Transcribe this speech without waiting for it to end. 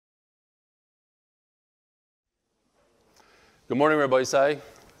Good morning, Rabbi Isai.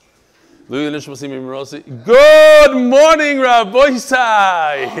 Good morning, Rabbi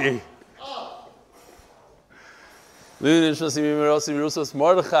Isai.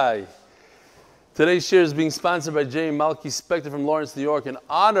 Today's share is being sponsored by Jane Malky Spector from Lawrence, New York, in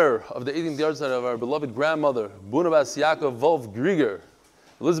honor of the 18th yard of our beloved grandmother, Bunabas Yaakov Wolf Grieger,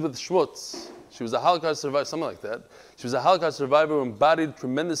 Elizabeth Schmutz. She was a Holocaust survivor, something like that. She was a Holocaust survivor who embodied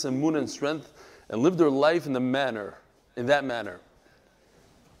tremendous emunah and strength and lived her life in that manner.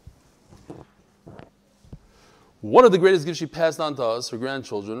 One of the greatest gifts she passed on to us, her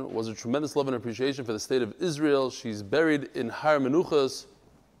grandchildren, was a tremendous love and appreciation for the state of Israel. She's buried in Har Menuchas,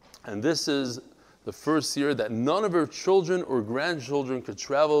 and this is the first year that none of her children or grandchildren could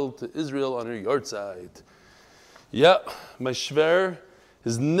travel to Israel on her yahrzeit. Yeah, my shver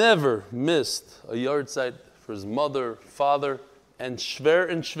has never missed a yahrzeit for his mother, father, and shver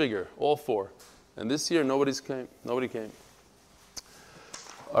and shviger, all four. And this year, nobody came.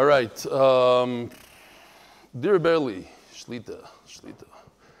 All right. Dear Berli, Shlita.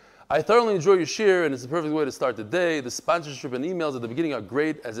 I thoroughly enjoy your shir, and it's the perfect way to start the day. The sponsorship and emails at the beginning are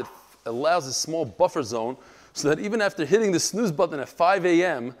great, as it allows a small buffer zone so that even after hitting the snooze button at 5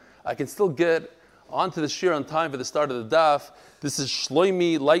 a.m., I can still get onto the shir on time for the start of the daf. This is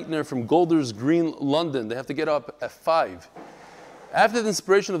Shloimi Leitner from Golders Green, London. They have to get up at 5. After the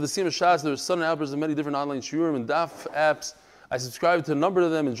inspiration of the Siyam Shas, there are sudden outbursts of many different online shiurim and daf apps. I subscribed to a number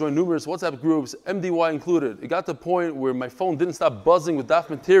of them and joined numerous WhatsApp groups, MDY included. It got to the point where my phone didn't stop buzzing with daf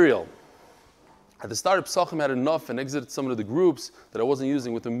material. At the start of Psachim, I had enough and exited some of the groups that I wasn't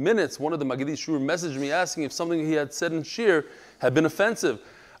using. Within minutes, one of the Magidi Shur messaged me asking if something he had said in Shir had been offensive.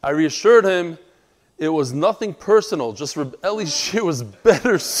 I reassured him it was nothing personal, just Reb Eli's Shir was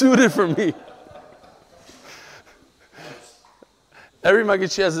better suited for me. Every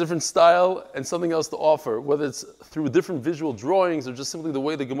Magid Shir has a different style and something else to offer, whether it's through different visual drawings or just simply the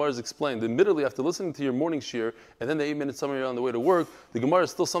way the Gemara is explained. Admittedly, after listening to your morning shir and then the 8-minute summary on the way to work, the Gemara is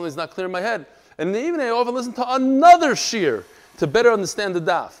still something that's not clear in my head. And in the evening, I often listen to another shir to better understand the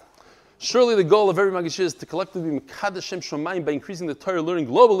daf. Surely the goal of every Magid Shir is to collectively Mekadesh Shem Shomayim by increasing the Torah learning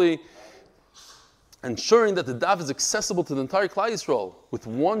globally, ensuring that the daf is accessible to the entire Klal Yisrael. With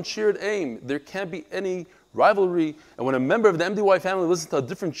one shared aim, there can't be any rivalry, and when a member of the MDY family listens to a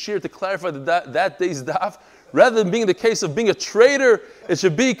different shir to clarify that day's daf, rather than being the case of being a traitor, it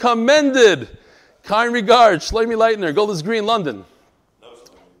should be commended. Kind regards, Shlomi Leitner, Golders Green, London.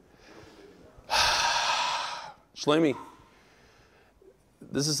 Shlomi,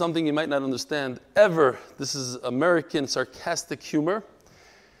 this is something you might not understand ever. This is American sarcastic humor.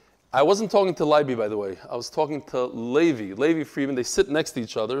 I wasn't talking to Leiby, by the way. I was talking to Levi Friedman. They sit next to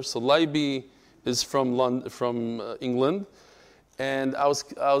each other. So Leiby is from England, and I was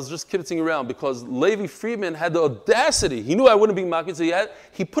just kibitzing around because Levi Friedman had the audacity. He knew I wouldn't be mocking, so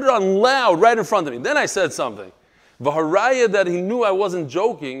he put it on loud right in front of me. Then I said something. V'haraya that he knew I wasn't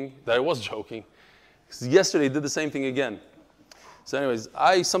joking, that I was joking. Yesterday he did the same thing again. So anyways,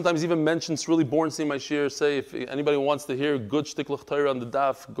 I sometimes even mention Sruli Bornstein in my shir, say if anybody wants to hear good shtiklach Torah on the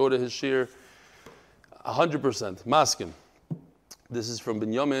daf, go to his shir. 100%. Maskin. This is from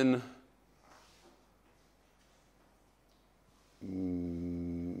Binyamin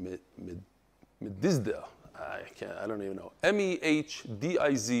Medizda. I don't even know.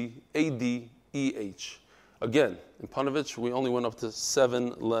 Mehdizadeh. Again, in Panovich, we only went up to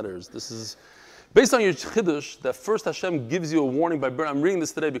 7 letters. This is based on your chiddush that first Hashem gives you a warning by burning. I'm reading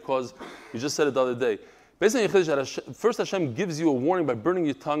this today because you just said it the other day. Based on your chiddush that first Hashem gives you a warning by burning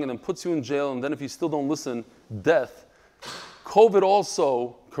your tongue and then puts you in jail, and then if you still don't listen, death. COVID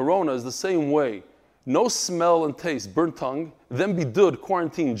also, Corona, is the same way. No smell and taste, burnt tongue, then bidud,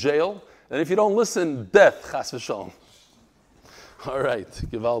 quarantine, jail, and if you don't listen, death, chas v'shalom. All right,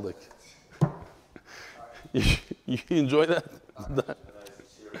 Givaldik. You enjoy that?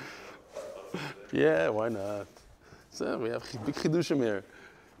 Yeah, why not? So we have big chidushim here.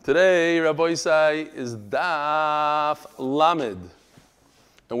 Today, Rabbi Isai is Daf Lamed,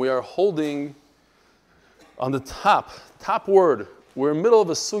 and we are holding on the top word. We're in the middle of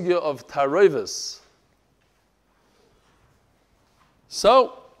a sugya of Taroivus.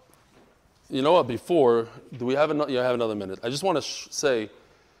 So, you know what, before, you have another minute. I just want to say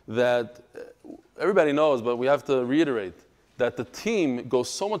that everybody knows, but we have to reiterate, that the team goes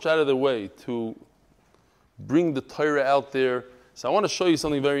so much out of their way to bring the Torah out there. So I want to show you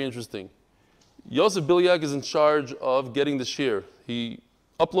something very interesting. Yosef Bilyag is in charge of getting the shir. He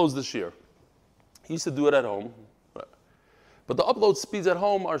uploads the shir. He used to do it at home. But the upload speeds at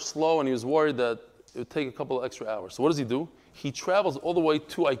home are slow, and he was worried that it would take a couple of extra hours. So what does he do? He travels all the way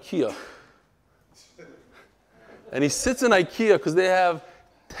to IKEA And he sits in IKEA because they have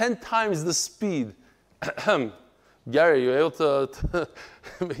 10 times the speed. Gary, you're able to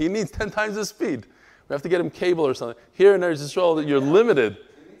he needs 10 times the speed. We have to get him cable or something. Here in Eretz Yisrael, you're limited. He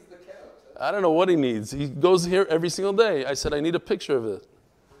needs the couch. I don't know what he needs. He goes here every single day. I said, I need a picture of it.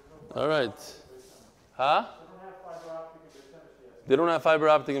 All right. Huh? They don't have fiber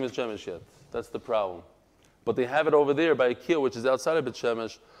optic in Beit Shemesh yet. That's the problem. But they have it over there by IKEA, which is outside of Beit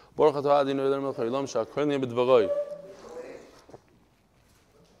Shemesh.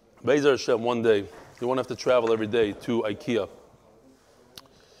 Be'ezer Hashem, one day. You won't have to travel every day to IKEA.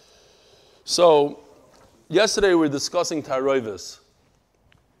 So, yesterday we were discussing taroivos.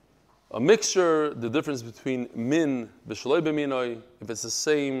 A mixture, the difference between min, b'shaloi b'minoi, if it's the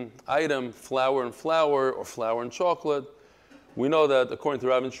same item, flour and flour, or flour and chocolate. We know that according to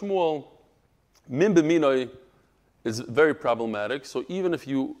Rav and Shmuel, min b'minoi is very problematic. So even if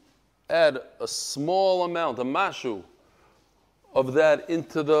you add a small amount, a mashu, of that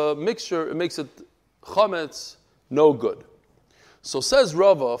into the mixture, it makes it chametz no good. So says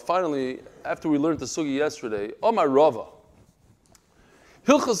Rava, finally, after we learned the sugi yesterday, Omar Rava,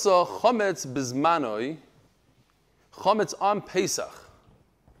 Hilchasa chametz bizmanoi, chametz on Pesach,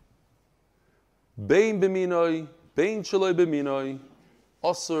 bein b'minoi, bein shaloi b'minoi,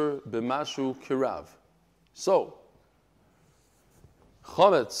 osur b'mashu kirav. So,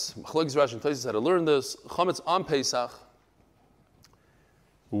 chametz, Machlokes Rashi and Tosfos had to learn this, chametz on Pesach,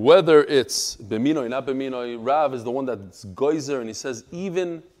 whether it's b'minoi, not b'minoi, Rav is the one that's geyser, and he says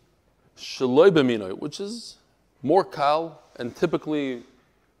even shaloi b'minoi, which is more kal, and typically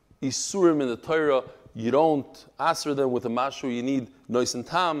isurim in the Torah, you don't answer them with a mashu, you need nois and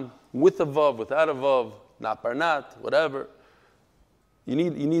tam, with a vav, without a vav, not barnat, whatever. You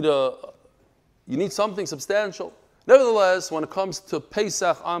need something substantial. Nevertheless, when it comes to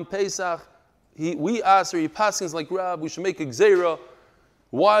Pesach, on Pesach, we ask, he passings like Rav, we should make a gzeira.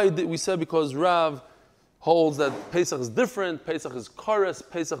 Why did we say? Because Rav holds that Pesach is different. Pesach is kares.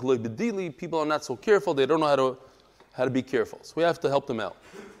 Pesach loy bedili. People are not so careful. They don't know how to be careful. So we have to help them out.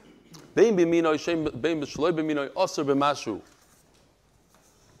 Bein b'minoi, bein b'shaloi b'minoi, osur b'mashu.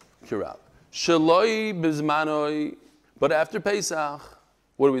 Kirav. Shaloi b'zmanoi. But after Pesach,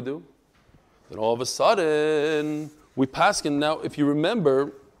 what do? Then all of a sudden we paskin. Now, if you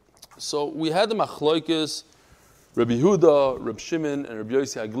remember, so we had the machlokes. Rabbi Yehuda, Rabbi Shimon, and Rabbi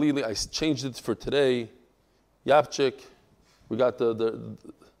Yossi Haglili. I changed it for today. Yapchik. We got the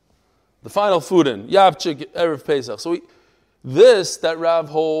final food in. Yapchik, Erev Pesach. So that Rav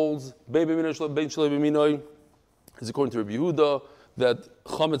holds, Bein Shaloi B'minoi, is according to Rabbi Yehuda, that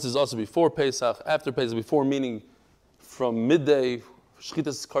chametz is also before Pesach, after Pesach, before meaning from midday,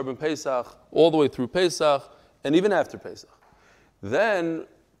 Shchitas Karban Pesach, all the way through Pesach, and even after Pesach. Then,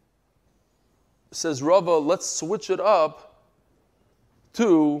 says Rava, let's switch it up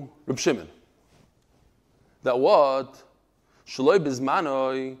to Reb Shimon. That what? Shaloi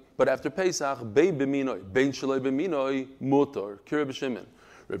bizmanoi, but after Pesach, bein b'minoi, bein shaloi b'minoi, mutar, ki Reb Shimon.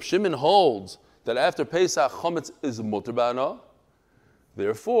 Reb Shimon holds that after Pesach, chametz is mutar b'ana.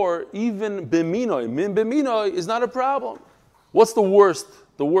 Therefore, even b'minoi, min b'minoi, is not a problem. What's the worst?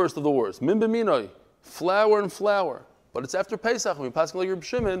 The worst of the worst. Min b'minoi, flour and flour. But it's after Pesach, when we pass like Reb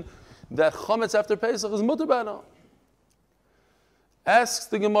Shimon, that chametz after Pesach is mutar b'ana. Asks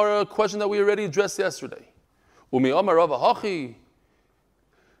the Gemara a question that we already addressed yesterday. Umi Amar Rava Hachi.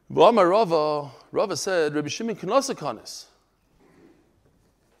 Amar Rava said, Rabbi Shimon Knasa Kanis.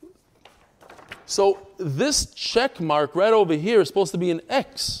 So this check mark right over here is supposed to be an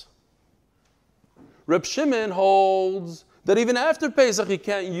X. Reb Shimon holds that even after Pesach he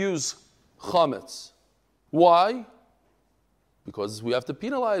can't use chametz. Why? Because we have to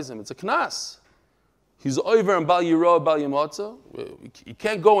penalize him. It's a knas. He's over and bal yiro, bal yamotza. He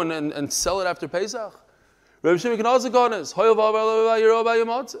can't go and sell it after Pesach. Rabbi Shimon can also go on this.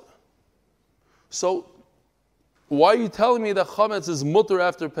 So, why are you telling me that chametz is mutter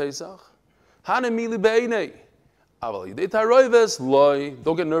after Pesach? Don't get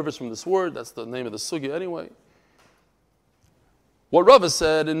nervous from this word. That's the name of the sugya anyway. What Rava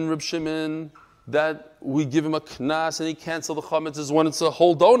said in Reb Shimon, that we give him a knas and he can't sell the chametz, is when it's a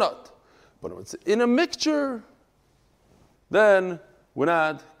whole donut. But when it's in a mixture, then we're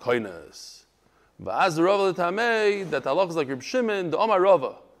not koines. V'az the Rava l'tamei, that halach is like Reb Shimon, the Omar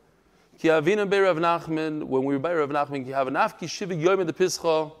Rava. Ki avinu bei Rav Nachman, when we were by Rav Nachman, ki havanafki shiva yoyim de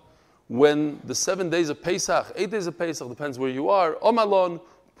pischa, when the 7 days of Pesach, 8 days of Pesach, depends where you are, Omalon,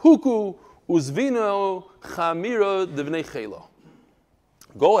 Puku, Uzvino, Chamira, Devnei Chela.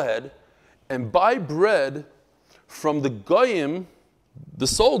 Go ahead and buy bread from the Goyim, the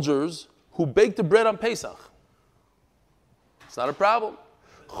soldiers, who baked the bread on Pesach. It's not a problem.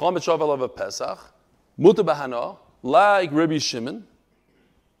 Chometz shovel of a Pesach, mutar bahana, like Rabbi Shimon,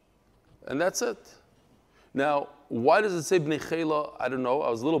 and that's it. Now, why does it say bnei chela? I don't know. I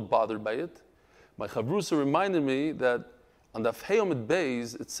was a little bothered by it. My chavrusa reminded me that on the Afhayomid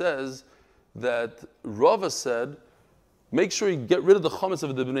Beis it says that Rava said, make sure you get rid of the chametz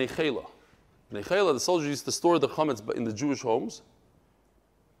of the bnei chela. Bnei chela, the soldiers used to store the chametz in the Jewish homes.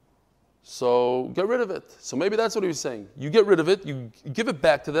 So get rid of it. So maybe that's what he was saying. You get rid of it, you give it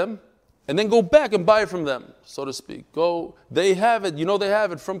back to them, and then go back and buy it from them, so to speak. Go, they have it, they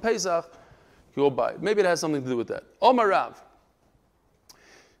have it from Pesach, go buy it. Maybe it has something to do with that. Omar Rav.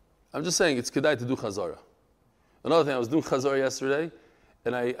 I'm just saying it's kedai to do chazara. Another thing, I was doing chazara yesterday,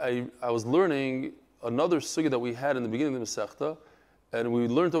 and I was learning another sugya that we had in the beginning of the Masechta, and we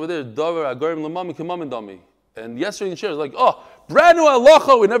learned over there, Davar agarim lamami k'mam dami. And yesterday in share, it was like, brand new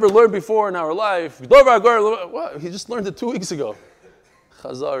halacha we never learned before in our life. Davar agarim, what? He just learned it 2 weeks ago.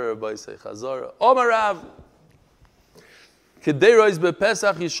 Chazara, Rabbi say, chazara. Omar Rav. Kedei rois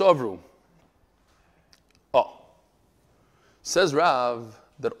bepesach yishavru. Says Rav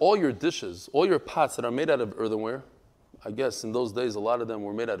that all your dishes, all your pots that are made out of earthenware, I guess in those days a lot of them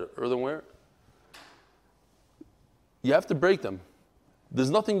were made out of earthenware, you have to break them. There's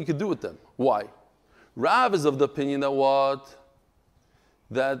nothing you can do with them. Why? Rav is of the opinion that what?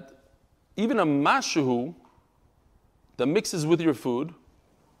 That even a mashuhu that mixes with your food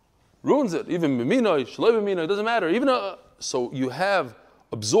ruins it. Even b'minoi, shloi b'minoi, it doesn't matter. So you have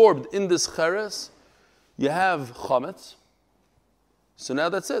absorbed in this cheres, you have chametz. So now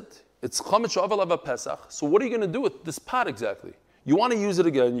that's it. It's chametz she'avel ava Pesach. So what are you going to do with this pot exactly? You want to use it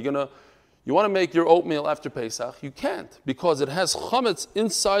again. You want to make your oatmeal after Pesach. You can't because it has chametz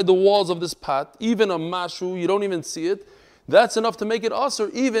inside the walls of this pot. Even a mashu, you don't even see it. That's enough to make it usher.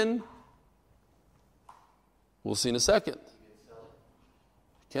 Even, we'll see in a second.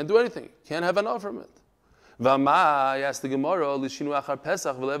 Can't do anything. Can't have enough from it. V'amai, asked the Gemara, lishinu achar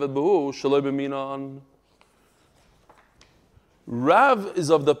Pesach v'levet behu shaloi b'minon. Rav is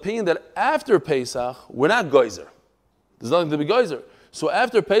of the opinion that after Pesach, we're not geyser. There's nothing to be geyser. So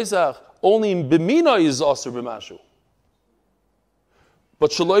after Pesach, only b'minoi is aser b'mashu.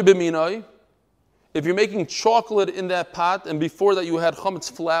 But shaloi b'minoi, if you're making chocolate in that pot, and before that you had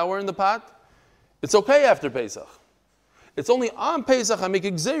chametz flour in the pot, it's okay after Pesach. It's only on Pesach I make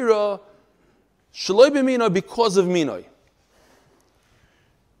a gzeira, shaloi b'minoi because of minoi.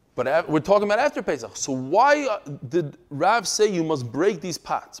 But we're talking about after Pesach. So why did Rav say you must break these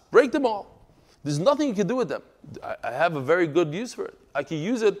pots? Break them all. There's nothing you can do with them. I have a very good use for it. I can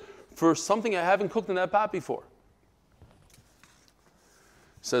use it for something I haven't cooked in that pot before.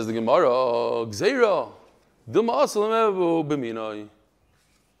 Says the Gemara, Gzeira, Dilma Asalamevu B'minoi.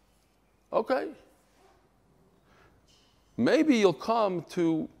 Okay. Maybe you'll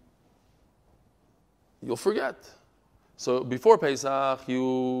forget. So before Pesach,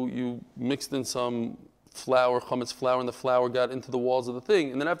 you mixed in some flour, chametz flour, and the flour got into the walls of the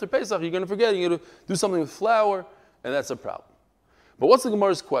thing. And then after Pesach, you're going to forget. You're going to do something with flour, and that's a problem. But what's the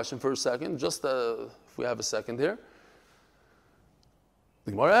Gemara's question for a second? Just if we have a second here.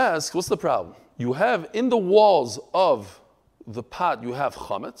 The Gemara asks, what's the problem? You have in the walls of the pot, you have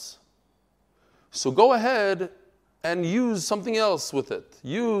chametz. So go ahead and use something else with it.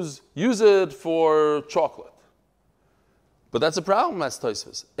 Use it for chocolate. But that's a problem, as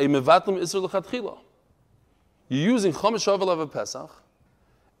Tosfos. A mevatlim isur l'chatchila. You're using chametz shovel of Pesach,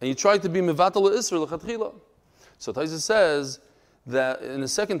 and you try to be mevatel isur l'chatchila. So Tosfos says that in the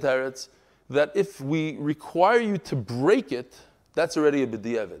second teretz, that if we require you to break it, that's already a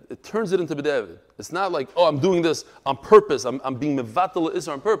b'di'evid. It turns it into b'di'evid. It's not like, I'm doing this on purpose. I'm being mevatel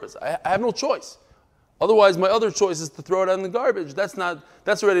isur on purpose. I have no choice. Otherwise, my other choice is to throw it out in the garbage. That's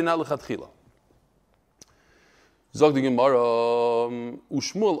already not l'chatchila. Zog the Gemara,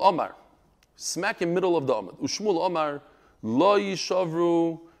 Ushmuel Omar, smack in middle of the Amud. Ushmuel Omar, Lo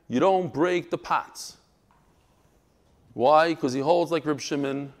Yishavru, you don't break the pots. Why? Because he holds like Reb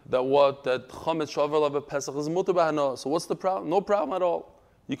Shimon that chametz shavel of a Pesach is mutar b'hana. So what's the problem? No problem at all.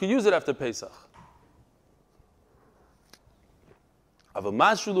 You can use it after Pesach.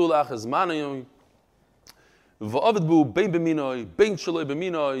 Avamashu lulach is manayim. V'avidbu bein b'minoi, bein shaloi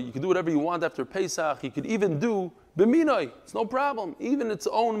b'minoi. You can do whatever you want after Pesach. You could even do b'minoi. It's no problem. Even its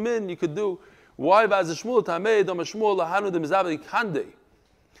own min you could do. Why?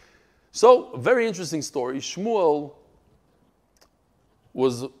 So, very interesting story. Shmuel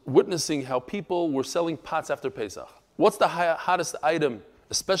was witnessing how people were selling pots after Pesach. What's the hottest item,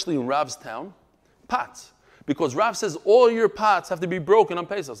 especially in Rav's town? Pots. Because Rav says all your pots have to be broken on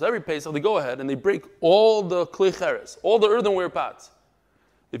Pesach. So every Pesach, they go ahead and they break all the kli cheres, all the earthenware pots.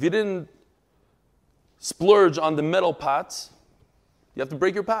 If you didn't splurge on the metal pots, you have to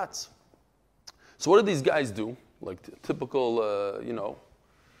break your pots. So what do these guys do? Like typical,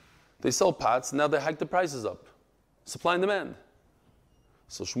 they sell pots, now they hike the prices up. Supply and demand.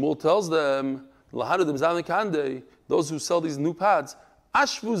 So Shmuel tells them, those who sell these new pots,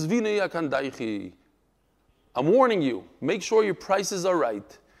 Ashvuz vinei akandaichi. I'm warning you, make sure your prices are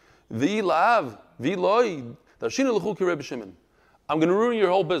right. I'm going to ruin your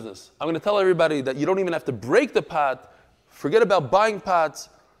whole business. I'm going to tell everybody that you don't even have to break the pot. Forget about buying pots.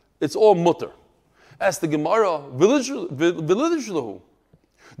 It's all mutter. Ask the Gemara,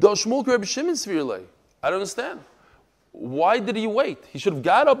 I don't understand. Why did he wait? He should have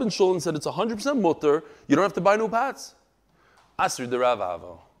got up in shul and said it's 100% mutter. You don't have to buy new pots. Asri de Rav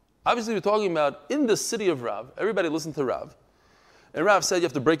Avo. Obviously, we're talking about in the city of Rav. Everybody listened to Rav. And Rav said you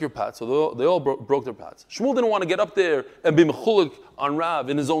have to break your pots. So they all broke their pots. Shmuel didn't want to get up there and be mechulik on Rav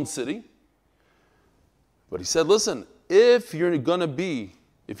in his own city. But he said, listen, if you're going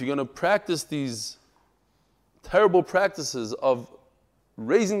to practice these terrible practices of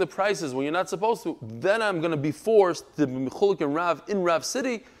raising the prices when you're not supposed to, then I'm going to be forced to be mechulik in Rav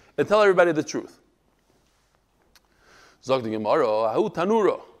city and tell everybody the truth. Zog the Gemara, ahu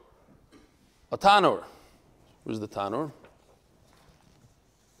tanura. A tanur. Where's the tanur?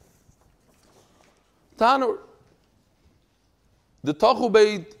 Tanur. The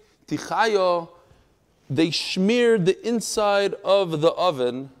Tachubeit Tichaya, they smeared the inside of the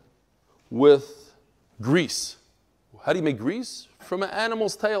oven with grease. How do you make grease? From an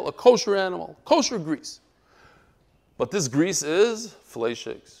animal's tail, a kosher animal, kosher grease. But this grease is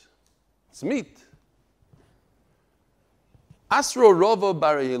fleishiks. It's meat. Asro Rava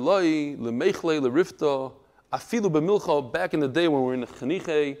Bar Eloi Lemechle Lerifta Afilu B'Milcha. Back in the day when we were in the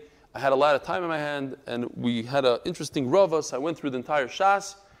Chaniche, I had a lot of time in my hand, and we had an interesting Rava, so I went through the entire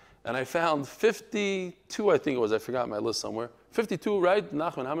Shas, and I found 52, I think it was, I forgot my list somewhere. 52, right?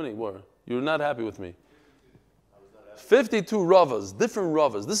 Nachman, how many were? You were not happy with me. 52 Ravas, different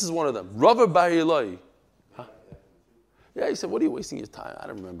Ravas. This is one of them. Rava Bar Eloi. Huh? Yeah, he said, what are you wasting your time? I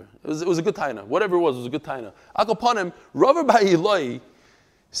don't remember. It was a good taina. Whatever it was a good taina. Akapanim, Rava Bar Eloi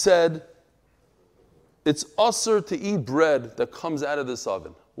said, it's usher to eat bread that comes out of this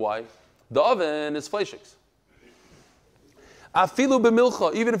oven. Why? The oven is fleishiks. Afilu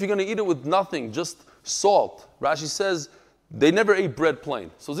b'milcha, even if you're going to eat it with nothing, just salt. Rashi says they never ate bread plain.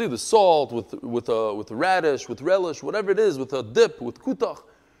 So it's either salt with a radish, with relish, whatever it is, with a dip, with kutach.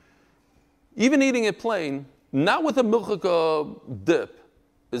 Even eating it plain, not with a milchika dip,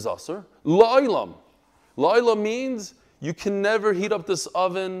 is asur. La'ilam. La'ilam means you can never heat up this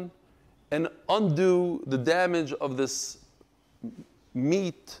oven and undo the damage of this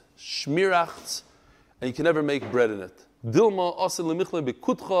meat, shmiracht, and you can never make bread in it. Dilma asil lemichle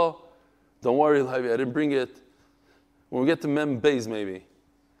bekutcha. Don't worry, I didn't bring it. When we get to Mem Beis, maybe.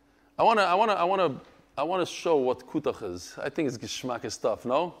 I wanna show what kutach is. I think it's geschmack stuff.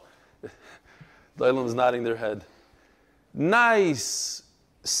 No, the Ilam is nodding their head. Nice,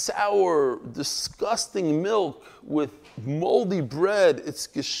 sour, disgusting milk with moldy bread. It's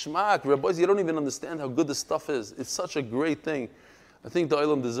geschmack. Rabbis, you don't even understand how good this stuff is. It's such a great thing. I think the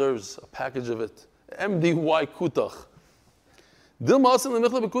Ilam deserves a package of it. MDY kutach.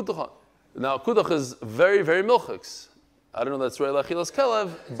 Now, kutach is very, very milchiks. I don't know that's right, Lachilas Kelev,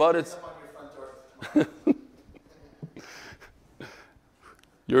 but it's...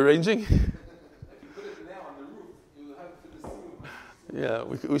 You're arranging? Yeah,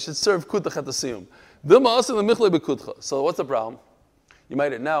 we should serve kutach at the siyum. So what's the problem? You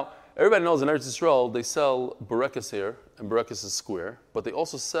might now, everybody knows in Eretz Yisrael, they sell burekas here, and burekas is square, but they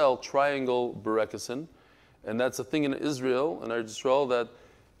also sell triangle burekasin, and that's a thing in Israel, in Eretz Yisrael, that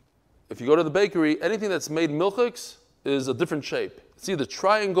if you go to the bakery, anything that's made milchiks is a different shape. It's either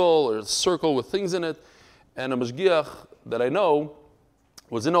triangle or a circle with things in it, and a mashgiach that I know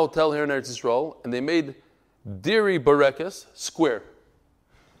was in a hotel here in Eretz Yisrael, and they made dairy burekas square.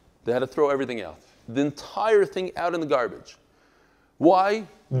 They had to throw everything out. The entire thing out in the garbage. Why?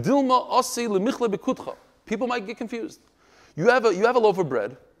 Dilma asi lemichle bekutcha. People might get confused. You have a loaf of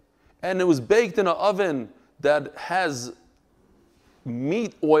bread, and it was baked in an oven that has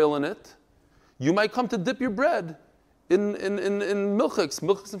meat oil in it. You might come to dip your bread in milchiks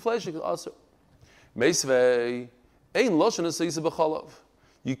and fleishiks also. Meisvei ein loshen esayisa b'chalav.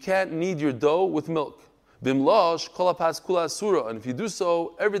 You can't knead your dough with milk. Bimlosh kolapas kula asura, and if you do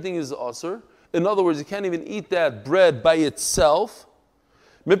so, everything is asur. In other words, you can't even eat that bread by itself.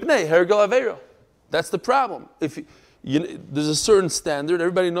 Mipnei hergel aveira, That's the problem. There's a certain standard.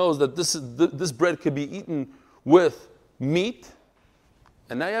 Everybody knows that this bread could be eaten with meat,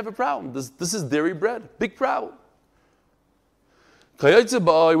 and now you have a problem. This is dairy bread. Big problem. We're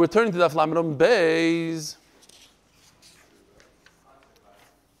turning to the Aflamidom Beis.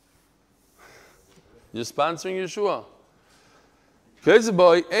 You're sponsoring Yeshua.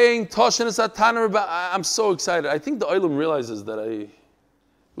 I'm so excited. I think the Olam realizes that it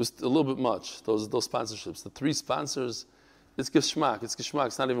was a little bit much, those sponsorships. The 3 sponsors, it's geschmack.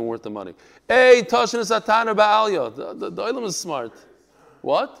 It's not even worth the money. Hey, Toshin Sataner Ba'alya. The Olam is smart.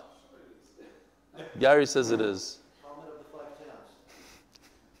 What? Gary says it is.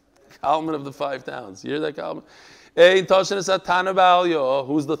 Kalman of the 5 towns. You hear that, Kalman? Hey, Toshin Sataner Ba'alya.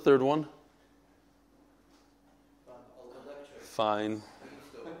 Who's the third one? Fine.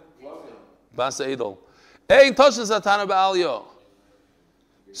 Bas Edel. Hey, Toshin Sataner Ba'alya.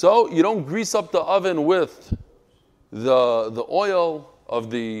 So you don't grease up the oven with the oil of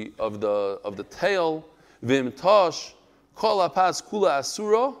the tail. Vim tosh kol apas kula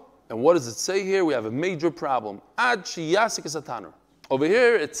asura. And what does it say here? We have a major problem. Ad shiyasik sataner. Over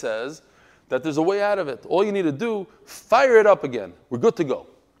here it says that there's a way out of it. All you need to do, fire it up again. We're good to go.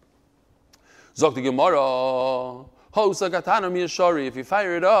 Zok the Gemara. If you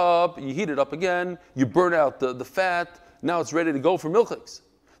fire it up, you heat it up again, you burn out the fat. Now it's ready to go for milchiks.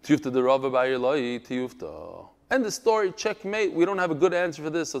 And the story, checkmate. We don't have a good answer for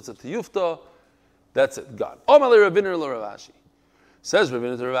this, so it's a tiyufta. That's it, gone. Says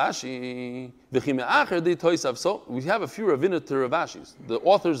Ravina to Ravashi. So we have a few Ravina to Ravashis, the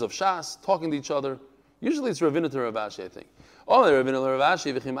authors of Shas, talking to each other. Usually it's Ravina to Ravashi, I think.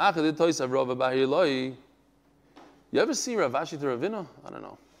 You ever see Ravashi to Ravina? I don't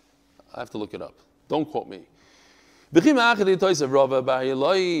know. I have to look it up. Don't quote me. Since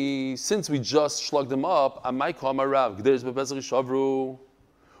we just slugged him up, I might call my Rav.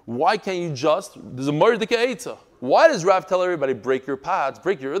 Why can't you just? There's a Mordecai Eitzah. Why does Rav tell everybody, break your pots,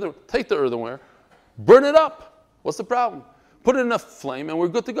 break your earthenware, take the earthenware, burn it up? What's the problem? Put it in a flame and we're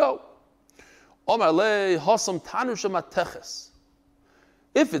good to go.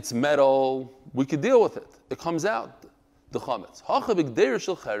 If it's metal, we could deal with it. It comes out, the chametz.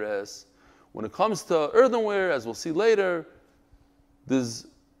 When it comes to earthenware, as we'll see later, the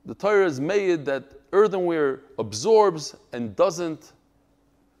Torah is made that earthenware absorbs and doesn't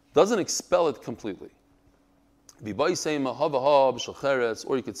expel it completely. Or you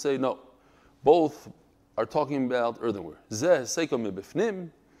could say, no, both are talking about earthenware.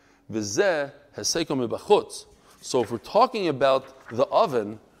 So if we're talking about the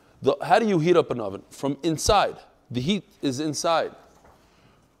oven, how do you heat up an oven? From inside. The heat is inside.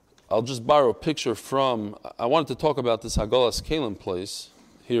 I'll just borrow a picture from, I wanted to talk about this Hagalas Kalim place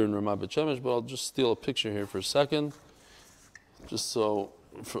here in Ramat Beit Shemesh, but I'll just steal a picture here for a second, just so,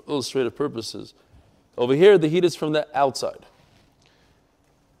 for illustrative purposes. Over here, the heat is from the outside.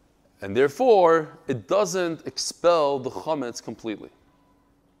 And therefore, it doesn't expel the chametz completely.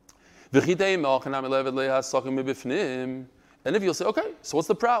 And if you'll say, okay, so what's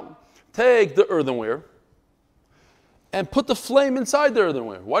the problem? Take the earthenware and put the flame inside the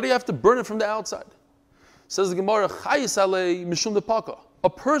earthenware. Why do you have to burn it from the outside? Says the Gemara, a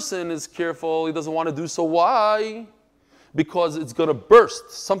person is careful, he doesn't want to do so. Why? Because it's going to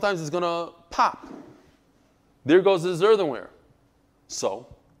burst. Sometimes it's going to pop. There goes his earthenware. So,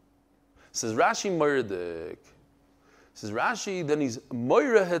 says Rashi Moirdik. Says Rashi, then he's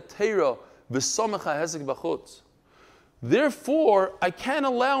Moira Hetera v'somecha hesek b'chutz. Therefore, I can't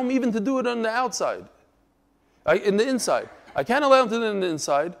allow him even to do it on the outside. In the inside. I can't allow him to do it in the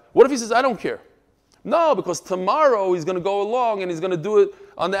inside. What if he says, I don't care? No, because tomorrow he's going to go along and he's going to do it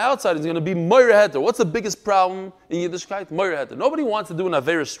on the outside. He's going to be Moira Heter. What's the biggest problem in Yiddishkeit? Moira Heter. Nobody wants to do an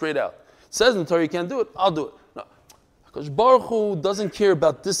Avera straight out. It says in the Torah you can't do it. I'll do it. No. Because Baruch Hu doesn't care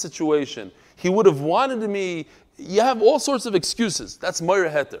about this situation. He would have wanted me. You have all sorts of excuses. That's Moira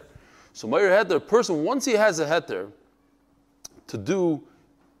Heter. So Moira Heter, a person, once he has a Heter to do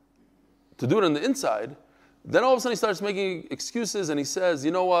it on the inside, then all of a sudden he starts making excuses and he says, you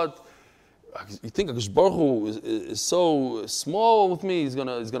know what? You think HaKadosh Baruch Hu is so small with me, he's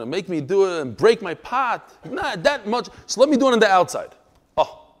gonna make me do it and break my pot. Not that much. So let me do it on the outside.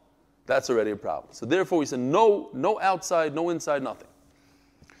 Oh, that's already a problem. So therefore we said no outside, no inside, nothing.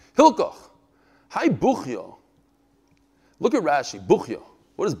 Hilkoch. Hi Buchyo. Look at Rashi. Buchyo.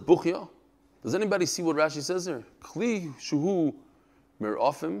 What is Buchyo? Does anybody see what Rashi says here? Kli shuhu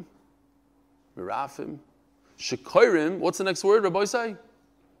mirafim. Shekoirim. What's the next word, Rabbi Isai?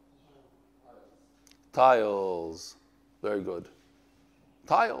 Tiles. Very good.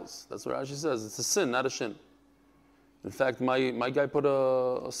 tiles. That's what Rashi says. It's a sin, not a shin. In fact, my guy put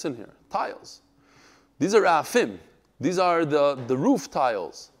a sin here. Tiles. These are afim. These are the roof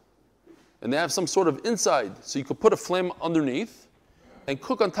tiles. And they have some sort of inside. So you could put a flame underneath and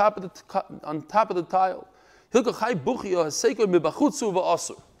cook on top of the tile.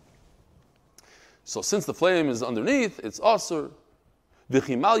 So since the flame is underneath, it's asur.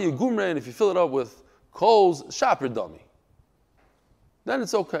 And if you fill it up with coals, shaper dummy. Then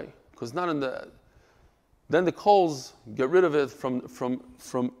it's okay. Because then the coals get rid of it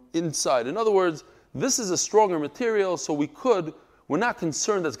from inside. In other words, this is a stronger material, so we're not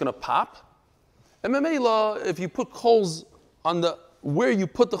concerned that it's going to pop. And Memela, if you put coals on where you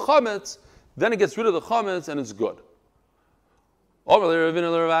put the chametz, then it gets rid of the chametz and it's good.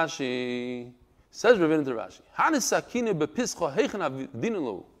 Says Ravina to Rashi,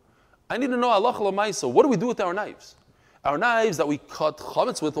 I need to know halacha l'maisa. What do we do with our knives? Our knives that we cut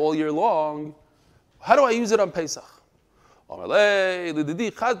chametz with all year long, how do I use it on Pesach?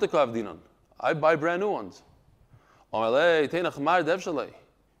 I buy brand new ones.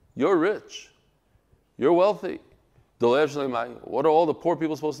 You're rich. You're wealthy. What are all the poor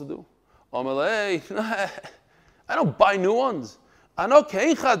people supposed to do? I don't buy new ones. I'm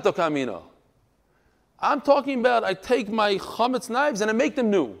talking about I take my chametz knives and I make them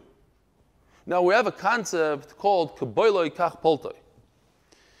new. Now we have a concept called kaboiloi kach poltoi.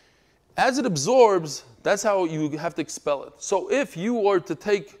 As it absorbs, that's how you have to expel it. So if you were to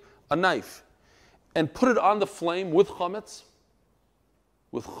take a knife and put it on the flame with chametz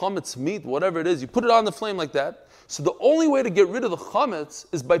meat, whatever it is, you put it on the flame like that. So the only way to get rid of the chametz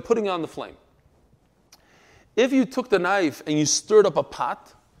is by putting it on the flame. If you took the knife and you stirred up a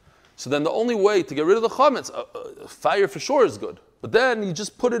pot, so then the only way to get rid of the chametz, fire for sure is good. But then you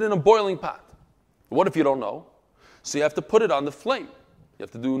just put it in a boiling pot. What if you don't know? So you have to put it on the flame. You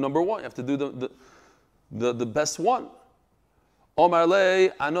have to do number one. You have to do the best one. Omar le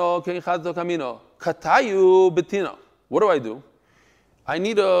ano keinchadto kamino katayu betina. What do? I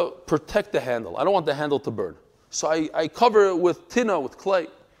need to protect the handle. I don't want the handle to burn. So I cover it with tina, with clay.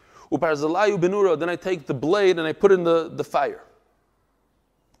 Uparzalayu benura. Then I take the blade and I put in the fire.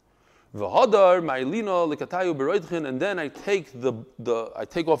 V'hadar ma'ilino lekatayu beroidchin. And then I take I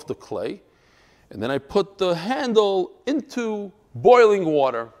take off the clay, and then I put the handle into boiling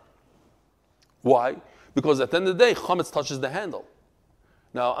water. Why? Because at the end of the day, chametz touches the handle.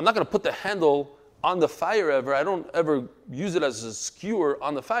 Now, I'm not going to put the handle on the fire ever. I don't ever use it as a skewer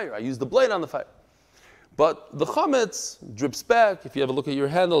on the fire. I use the blade on the fire. But the chametz drips back. If you ever look at your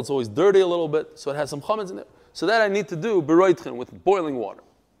handle, it's always dirty a little bit, so it has some chametz in there. So that I need to do beroitchen, with boiling water.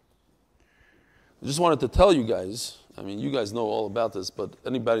 I just wanted to tell you guys, I mean, you guys know all about this, but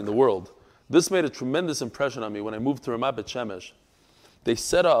anybody in the world, this made a tremendous impression on me when I moved to Ramat Bet Shemesh. They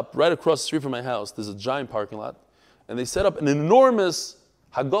set up, right across the street from my house, there's a giant parking lot, and they set up an enormous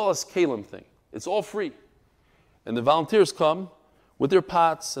Hagalas Kalim thing. It's all free. And the volunteers come with their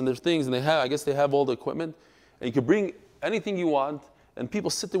pots and their things, and I guess they have all the equipment, and you can bring anything you want, and people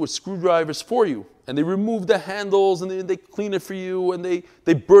sit there with screwdrivers for you, and they remove the handles, and they clean it for you, and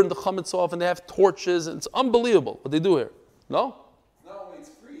they burn the chametz off, and they have torches, and it's unbelievable what they do here. No? Not only it's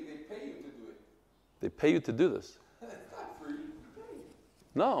free, they pay you to do it. They pay you to do this. It's not free.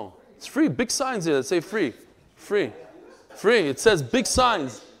 No, it's free. Big signs here that say free. Free. Free. It says big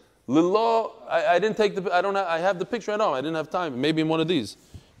signs. Lilo, I didn't take I have the picture, I know, I didn't have time. Maybe in one of these.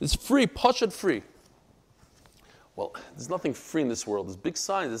 It's free, Pashat free. Well, there's nothing free in this world. There's big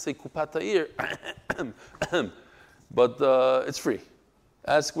signs that say Kupat Ta'ir. But it's free.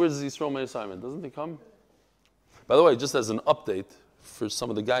 Ask, where does Yisrael Meir Simon? Doesn't he come? By the way, just as an update for some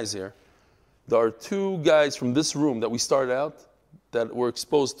of the guys here, there are 2 guys from this room that we started out that were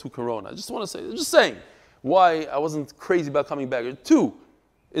exposed to Corona. I just want to say, just saying why I wasn't crazy about coming back. 2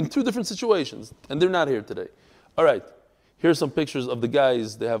 in 2 different situations, and they're not here today. All right, here's some pictures of the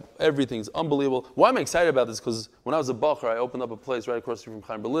guys. They have everything. It's unbelievable. Why am I excited about this? Because when I was a Bacher, I opened up a place right across the street from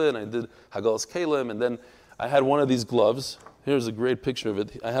Chaim Berlin. I did Hagalas Kalim, and then I had one of these gloves. Here's a great picture of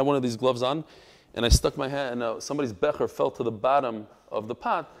it. I had one of these gloves on, and I stuck my hand, and somebody's Becher fell to the bottom of the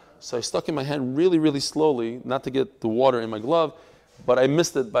pot, so I stuck in my hand really, really slowly, not to get the water in my glove, but I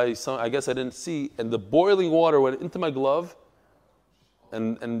missed it by I guess I didn't see, and the boiling water went into my glove,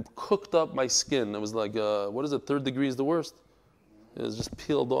 and cooked up my skin. It was like, 3rd degree is the worst? It was just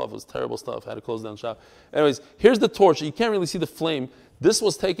peeled off. It was terrible stuff. I had to close down shop. Anyways, here's the torch. You can't really see the flame. This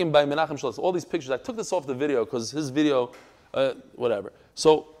was taken by Menachem Schloss. All these pictures. I took this off the video because his video, whatever.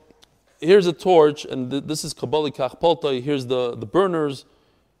 So here's a torch, and this is Kabbalah Kach Poltoi. Here's the burners.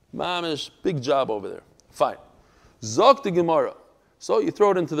 Mamish, big job over there. Fine. Zok the Gemara. So you throw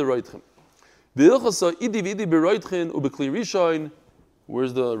it into the roitchen. V'ilchasa idi v'idi b'roitchen u'b'kli rishoin.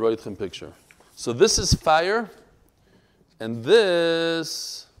 Where's the roitchen picture? So this is fire, and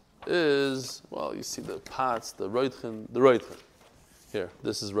this is, well, you see the pots, the roitchen. Here,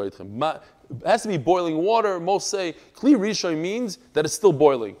 this is roitchen. It has to be boiling water. Most say kli rishoin means that it's still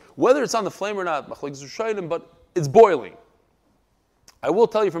boiling. Whether it's on the flame or not, but it's boiling. I will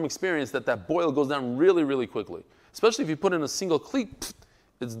tell you from experience that boil goes down really, really quickly. Especially if you put in a single kli,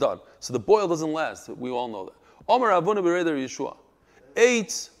 it's done. So the boil doesn't last. We all know that. Omer Avuna b'reder Yeshua.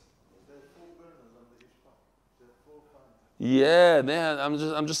 8. Yeah, man.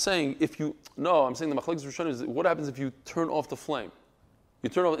 I'm just saying. I'm saying the machlekes rishonim is what happens if you turn off the flame. You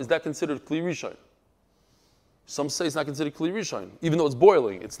turn off. Is that considered kli rishon? Some say it's not considered kli rishon, even though it's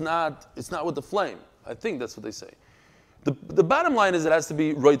boiling. It's not with the flame. I think that's what they say. The bottom line is it has to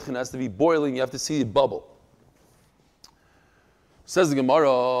be roitchen, it has to be boiling. You have to see it bubble. Says the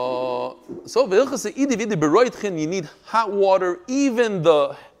Gemara. So you need hot water. Even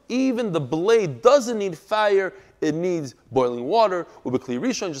the blade doesn't need fire. It needs boiling water. Ubekli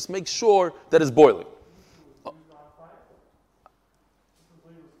rishon, just make sure that it's boiling.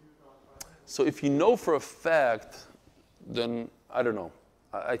 So if you know for a fact, then I don't know.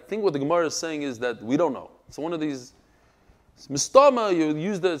 I think what the Gemara is saying is that we don't know. So one of these mistama, you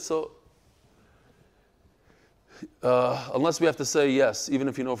use that. So unless we have to say yes, even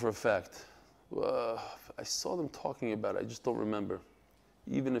if you know for a fact. I saw them talking about it. I just don't remember.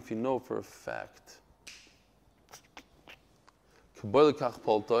 Even if you know for a fact. How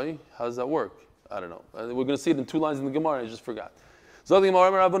does that work? I don't know. We're going to see it in 2 lines in the Gemara. I just forgot. 8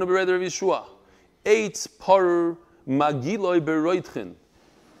 parur magiloi beroitchin.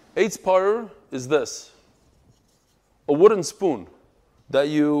 8 parur is this. A wooden spoon that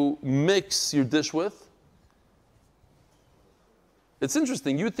you mix your dish with. It's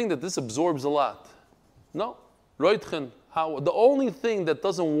interesting. You would think that this absorbs a lot. No. Roitchen. The only thing that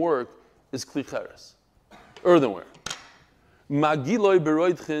doesn't work is kli cheres, earthenware. Magiloi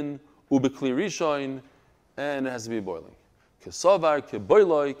beroitchin ubekli rishoin, and it has to be boiling. Kesavar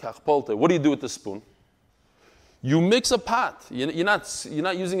keboiloi kachpolte. What do you do with the spoon? You mix a pot. You're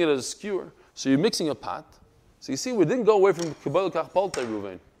not using it as a skewer, so you're mixing a pot. So you see, we didn't go away from keboiloi kachpolte,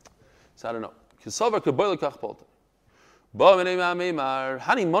 Ruvain. So I don't know. Kesavar keboiloi kachpolte. Ba v'nei ma'amemar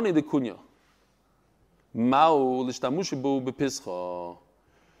hani moni de kunya. Ma'u l'shtamushibu bepischa.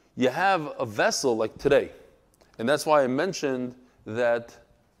 You have a vessel like today. And that's why I mentioned that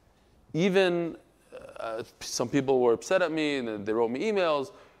even some people were upset at me and they wrote me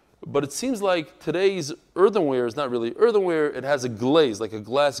emails, but it seems like today's earthenware is not really earthenware. It has a glaze, like a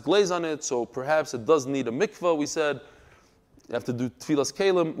glass glaze on it, so perhaps it does need a mikvah. We said you have to do tfilas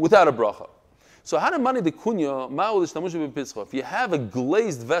kelim without a bracha. So hanamani de kunya ma'ul ishtamushu b'pischa. If you have a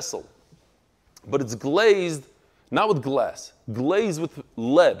glazed vessel, but it's glazed not with glass, glazed with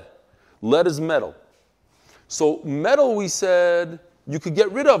lead. Lead is metal. So metal, we said, you could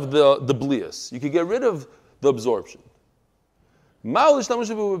get rid of the blias. You could get rid of the absorption. Could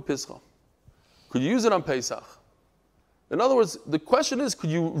you use it on Pesach? In other words, the question is, could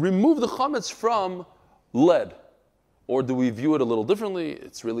you remove the chametz from lead? Or do we view it a little differently?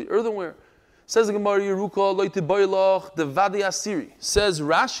 It's really earthenware. Says the Gemara, Yeruka, Loite Boilach, the Vadi Asiri. Says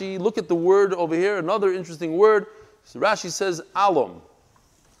Rashi, look at the word over here, another interesting word. So Rashi says alum.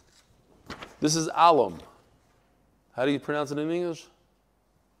 This is alum. How do you pronounce it in English?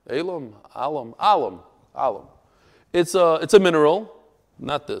 Alum, alum. It's a mineral,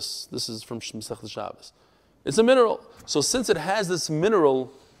 not this. This is from Masechet Shabbos. It's a mineral. So since it has this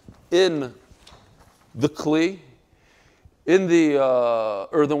mineral in the kli, in the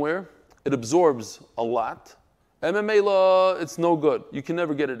earthenware, it absorbs a lot. Memela, it's no good. You can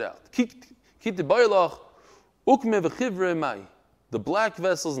never get it out. The black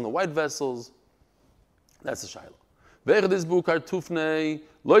vessels and the white vessels, that's the shaila. The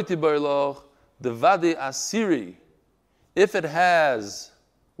vadi asiri, if it has,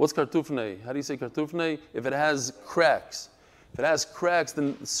 what's kartufne? How do you say kartufne? If it has cracks. If it has cracks,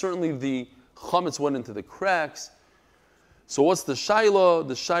 then certainly the chametz went into the cracks. So what's the shaila?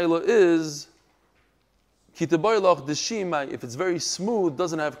 The shaila is, kitaboylach deshimai, if it's very smooth,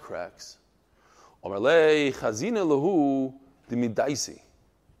 doesn't have cracks. Omerlei chazina lahu dimidaisi.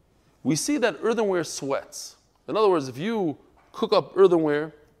 We see that earthenware sweats. In other words, if you cook up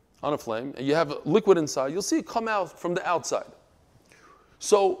earthenware on a flame and you have liquid inside, you'll see it come out from the outside.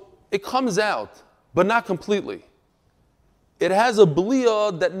 So it comes out, but not completely. It has a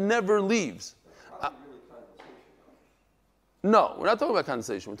blia that never leaves. No, we're not talking about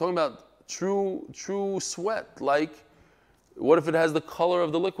condensation. We're talking about true sweat, like What if it has the color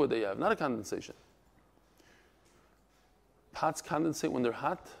of the liquid that you have? Not a condensation. Pots condensate when they're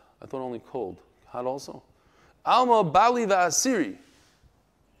hot? I thought only cold. Hot also? Alma bali va'asiri.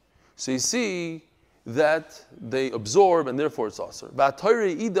 So you see that they absorb and therefore it's aser.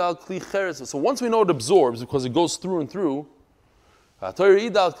 So once we know it absorbs because it goes through and through, I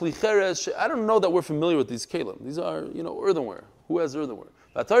don't know that we're familiar with these kalim. These are, earthenware. Who has earthenware?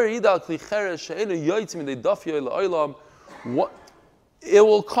 It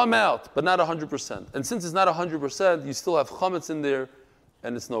will come out, but not 100%. And since it's not 100%, you still have chametz in there,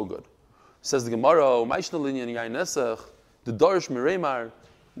 and it's no good. Says the Gemara, the Darish Miremar,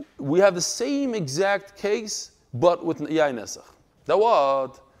 we have the same exact case, but with yain nesach. That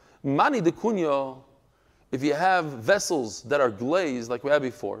what? Mani de kunya, if you have vessels that are glazed, like we had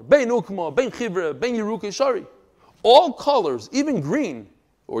before, bein ukma, bein chivra, bein yeruke shari, all colors, even green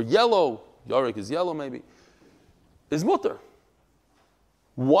or yellow, yarek is yellow maybe, is mutter.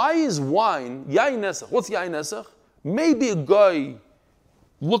 Why is wine yain nesach? What's yain nesach? Maybe a guy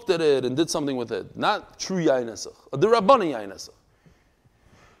looked at it and did something with it. Not true yain nesach. The Rabbani yain nesach.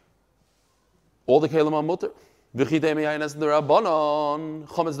 All the kelim are mutter. V'chitei yain nesach the Rabbanon.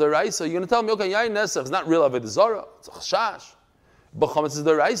 Chametz deraisa. You're going to tell me, okay, yain nesach is not real avodah zara. It's a chashash. But chametz is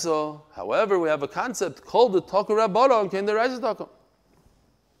deraisa. However, we have a concept called the taku Rabbanon. Kein deraisa taku.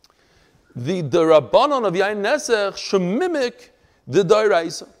 The Rabbanon of yain nesach should mimic the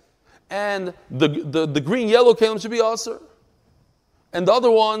deraisa. And the green yellow kelim should be aser. And the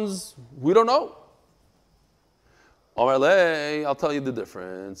other ones, we don't know. Amalei, I'll tell you the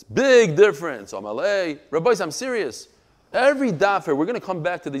difference. Big difference. Amalei. Rabbis, I'm serious. Every dafer, we're going to come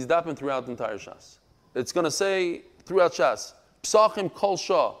back to these dafim throughout the entire Shas. It's going to say throughout Shas, Psachim Kol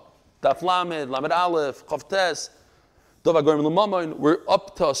Shah, Daf Lamed, Lamed Aleph, Chavtes, Dov HaGorim L'Mamoin. We're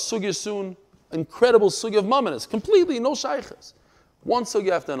up to a sugya soon. Incredible sugya of Mamonis. Completely, no shaykhs. One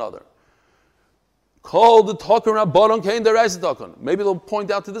sugya after another. Called the talker Rabbanon Kain deraisa takon. Maybe they'll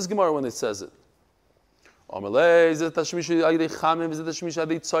point out to this Gemara when it says it.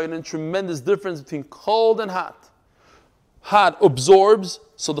 Tremendous difference between cold and hot. Hot absorbs,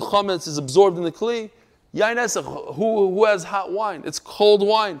 so the chametz is absorbed in the kli. Yain nesach, who has hot wine? It's cold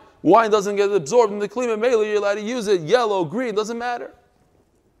wine. Wine doesn't get absorbed in the kli. Maybe you're allowed to use it. Yellow, green, doesn't matter.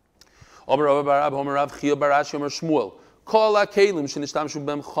 If you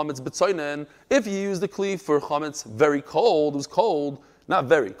use the kli for chametz very cold, it was cold, not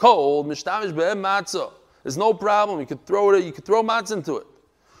very cold, there's no problem. You could throw it. You could throw matzah into it.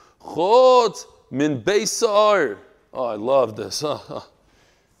 Chot min beisar. Oh, I love this.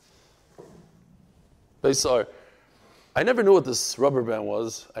 Beisar. I never knew what this rubber band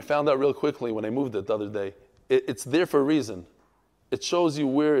was. I found out real quickly when I moved it the other day. It's there for a reason. It shows you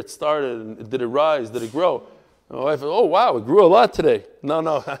where it started and did it rise, did it grow. My wife, oh wow, it grew a lot today.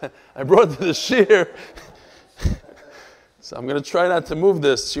 No, I brought it to the shear. So I'm going to try not to move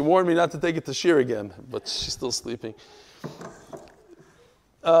this. She warned me not to take it to shear again, but she's still sleeping.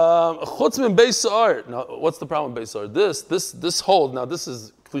 Chutz min beisar. Now, what's the problem with beisar? This hold. Now, this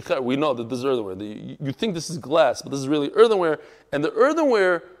is we know that this is earthenware. You think this is glass, but this is really earthenware, and the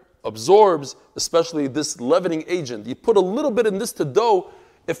earthenware absorbs, especially this leavening agent. You put a little bit in this to dough.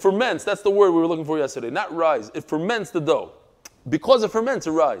 It ferments. That's the word we were looking for yesterday. Not rise. It ferments the dough. Because it ferments,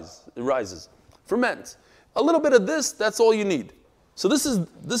 it rises. Ferments. A little bit of this, that's all you need. So this is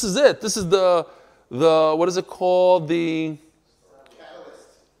it. This is the what is it called? The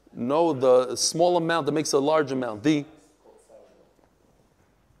catalyst. No, the small amount that makes a large amount. The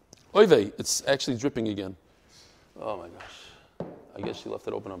oive. It's actually dripping again. Oh my gosh. I guess she left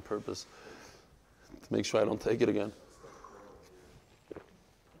it open on purpose to make sure I don't take it again.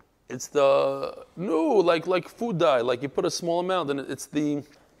 It's like food dye, like you put a small amount, and it's the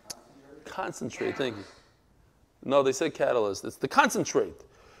concentrate. Thank you. No, they said catalyst. It's the concentrate.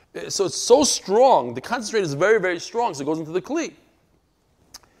 So it's so strong. The concentrate is very, very strong, so it goes into the kli.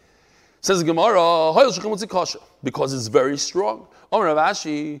 Says the Gemara, because it's very strong. A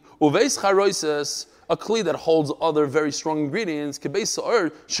kli that holds other very strong ingredients,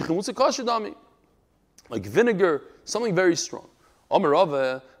 like vinegar, something very strong.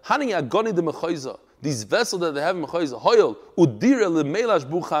 These vessels that they have in mechayza, hoyel udira lemelash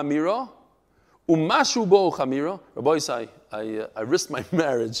bu chamira, umashu bo chamira. Rabbi, I risked my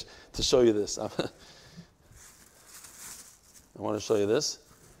marriage to show you this. I want to show you this,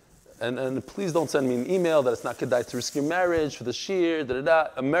 and please don't send me an email that it's not kedai to risk your marriage for the shear.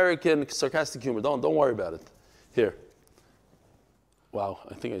 American sarcastic humor. Don't worry about it. Here. Wow,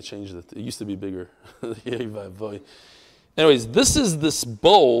 I think I changed it. It used to be bigger. Anyways, this is this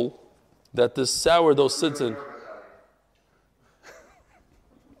bowl that this sourdough sits in.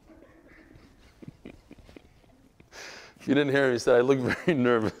 If you didn't hear him, he said, I look very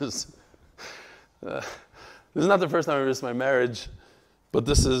nervous. This is not the first time I risked my marriage, but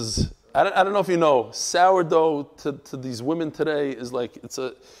this is, I don't know if you know, sourdough to these women today is like, it's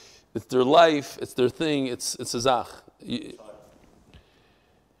their life, it's their thing, it's a zach.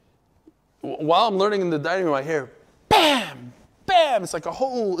 While I'm learning in the dining room, I hear, bam, bam, it's like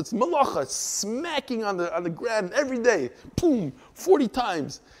it's malacha, it's smacking on the ground every day, boom, 40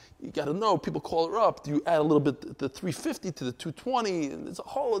 times. You got to know, people call her up. Do you add a little bit the 350 to the 220? And it's a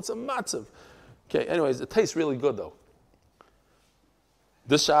matzav. Okay, anyways, it tastes really good though.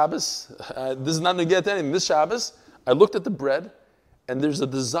 This Shabbos, this is not going to get to anything. This Shabbos, I looked at the bread, and there's a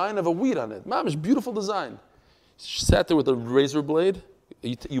design of a wheat on it. Mamish, beautiful design. She sat there with a razor blade.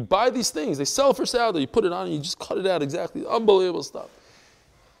 You buy these things, they sell for sourdough. You put it on, and you just cut it out exactly. Unbelievable stuff.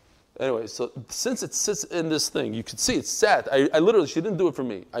 Anyway, so since it sits in this thing, you can see it's sat. I literally, she didn't do it for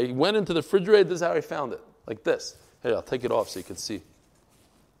me. I went into the refrigerator, this is how I found it. Like this. Hey, I'll take it off so you can see.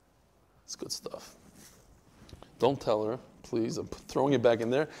 It's good stuff. Don't tell her, please. I'm throwing it back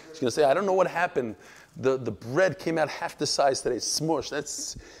in there. She's going to say, I don't know what happened. The bread came out half the size today,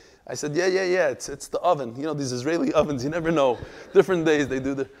 smushed. I said, yeah, it's the oven. You know, these Israeli ovens, you never know. Different days they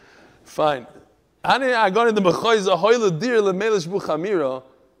do the, fine. Okay,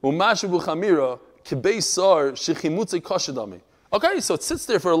 so it sits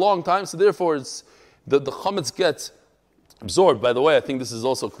there for a long time, so therefore it's the chametz gets absorbed. By the way, I think this is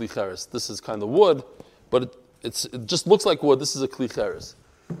also kli cheres. This is kind of wood, but it just looks like wood. This is a kli cheres.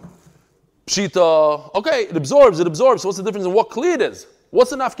 Pshita, okay, it absorbs. So what's the difference in what kli it is? What's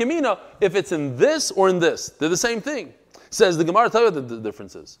the nafkamina if it's in this or in this? They're the same thing. Says the Gemara, tell you what the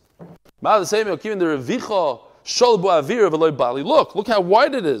difference is. Look how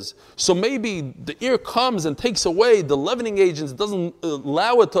wide it is. So maybe the ear comes and takes away the leavening agents, it doesn't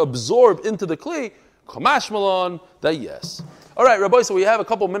allow it to absorb into the kli. Kamash malon, that yes. All right, Rabbi, so we have a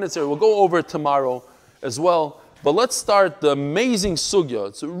couple minutes here. We'll go over it tomorrow as well. But let's start the amazing sugya.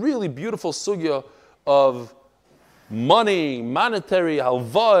 It's a really beautiful sugya of money, monetary,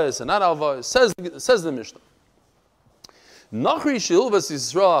 halvahs, and not halvahs. Says the Mishnah. Nachri shilvas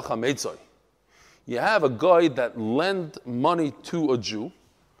Yisrael chametzoi. You have a guy that lent money to a Jew,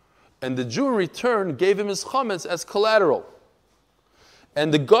 and the Jew in return gave him his chametz as collateral.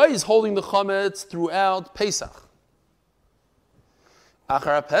 And the guy is holding the chametz throughout Pesach.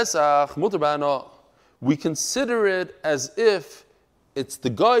 Achar Pesach, mutar b'hana, we consider it as if it's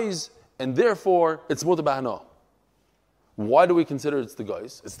the guy's, and therefore it's mutar b'hana. Why do we consider it's the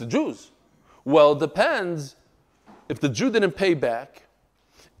guy's? It's the Jews. Well, it depends. If the Jew didn't pay back,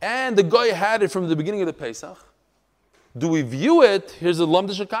 and the guy had it from the beginning of the Pesach, do we view it, here's a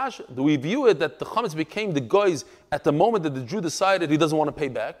lamdish akasha, do we view it that the chametz became the guy's at the moment that the Jew decided he doesn't want to pay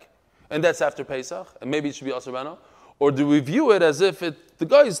back, and that's after Pesach, and maybe it should be asur b'hana? Or do we view it as if the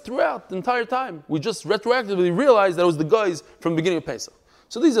guy's throughout the entire time? We just retroactively realized that it was the guy's from the beginning of Pesach.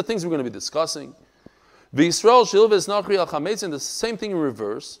 So these are things we're going to be discussing. V'Yisrael shilves nachri al chametz, and the same thing in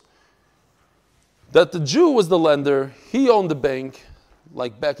reverse, that the Jew was the lender, he owned the bank,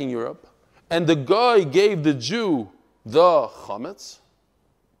 like back in Europe, and the guy gave the Jew the chametz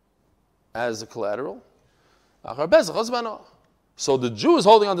as a collateral. So the Jew is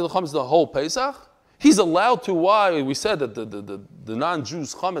holding on to the chametz the whole Pesach. He's allowed to. Why? We said that the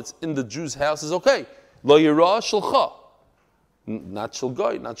non-Jews chametz in the Jew's house is okay. Lo yira shalcha, not shel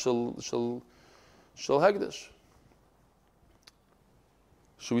guy, not shel hegdish.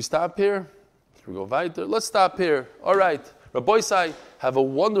 Should we stop here? Should we go weiter? Let's stop here. All right. Rabbi Isai, have a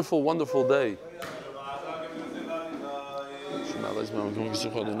wonderful, wonderful day.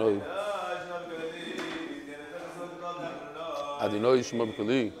 Adonai Shema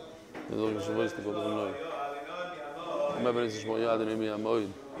b'koli. Adonai Shema b'koli. Adonai. Remember this is Shema Adonai mi amoid.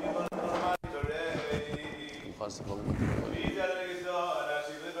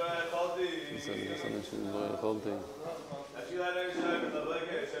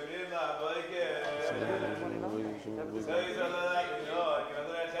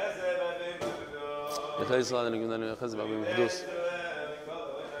 يخلي صلاة نجمنا يخزب عبد القدوس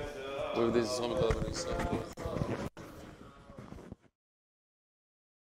ويبدأ يسمع كلام الإنسان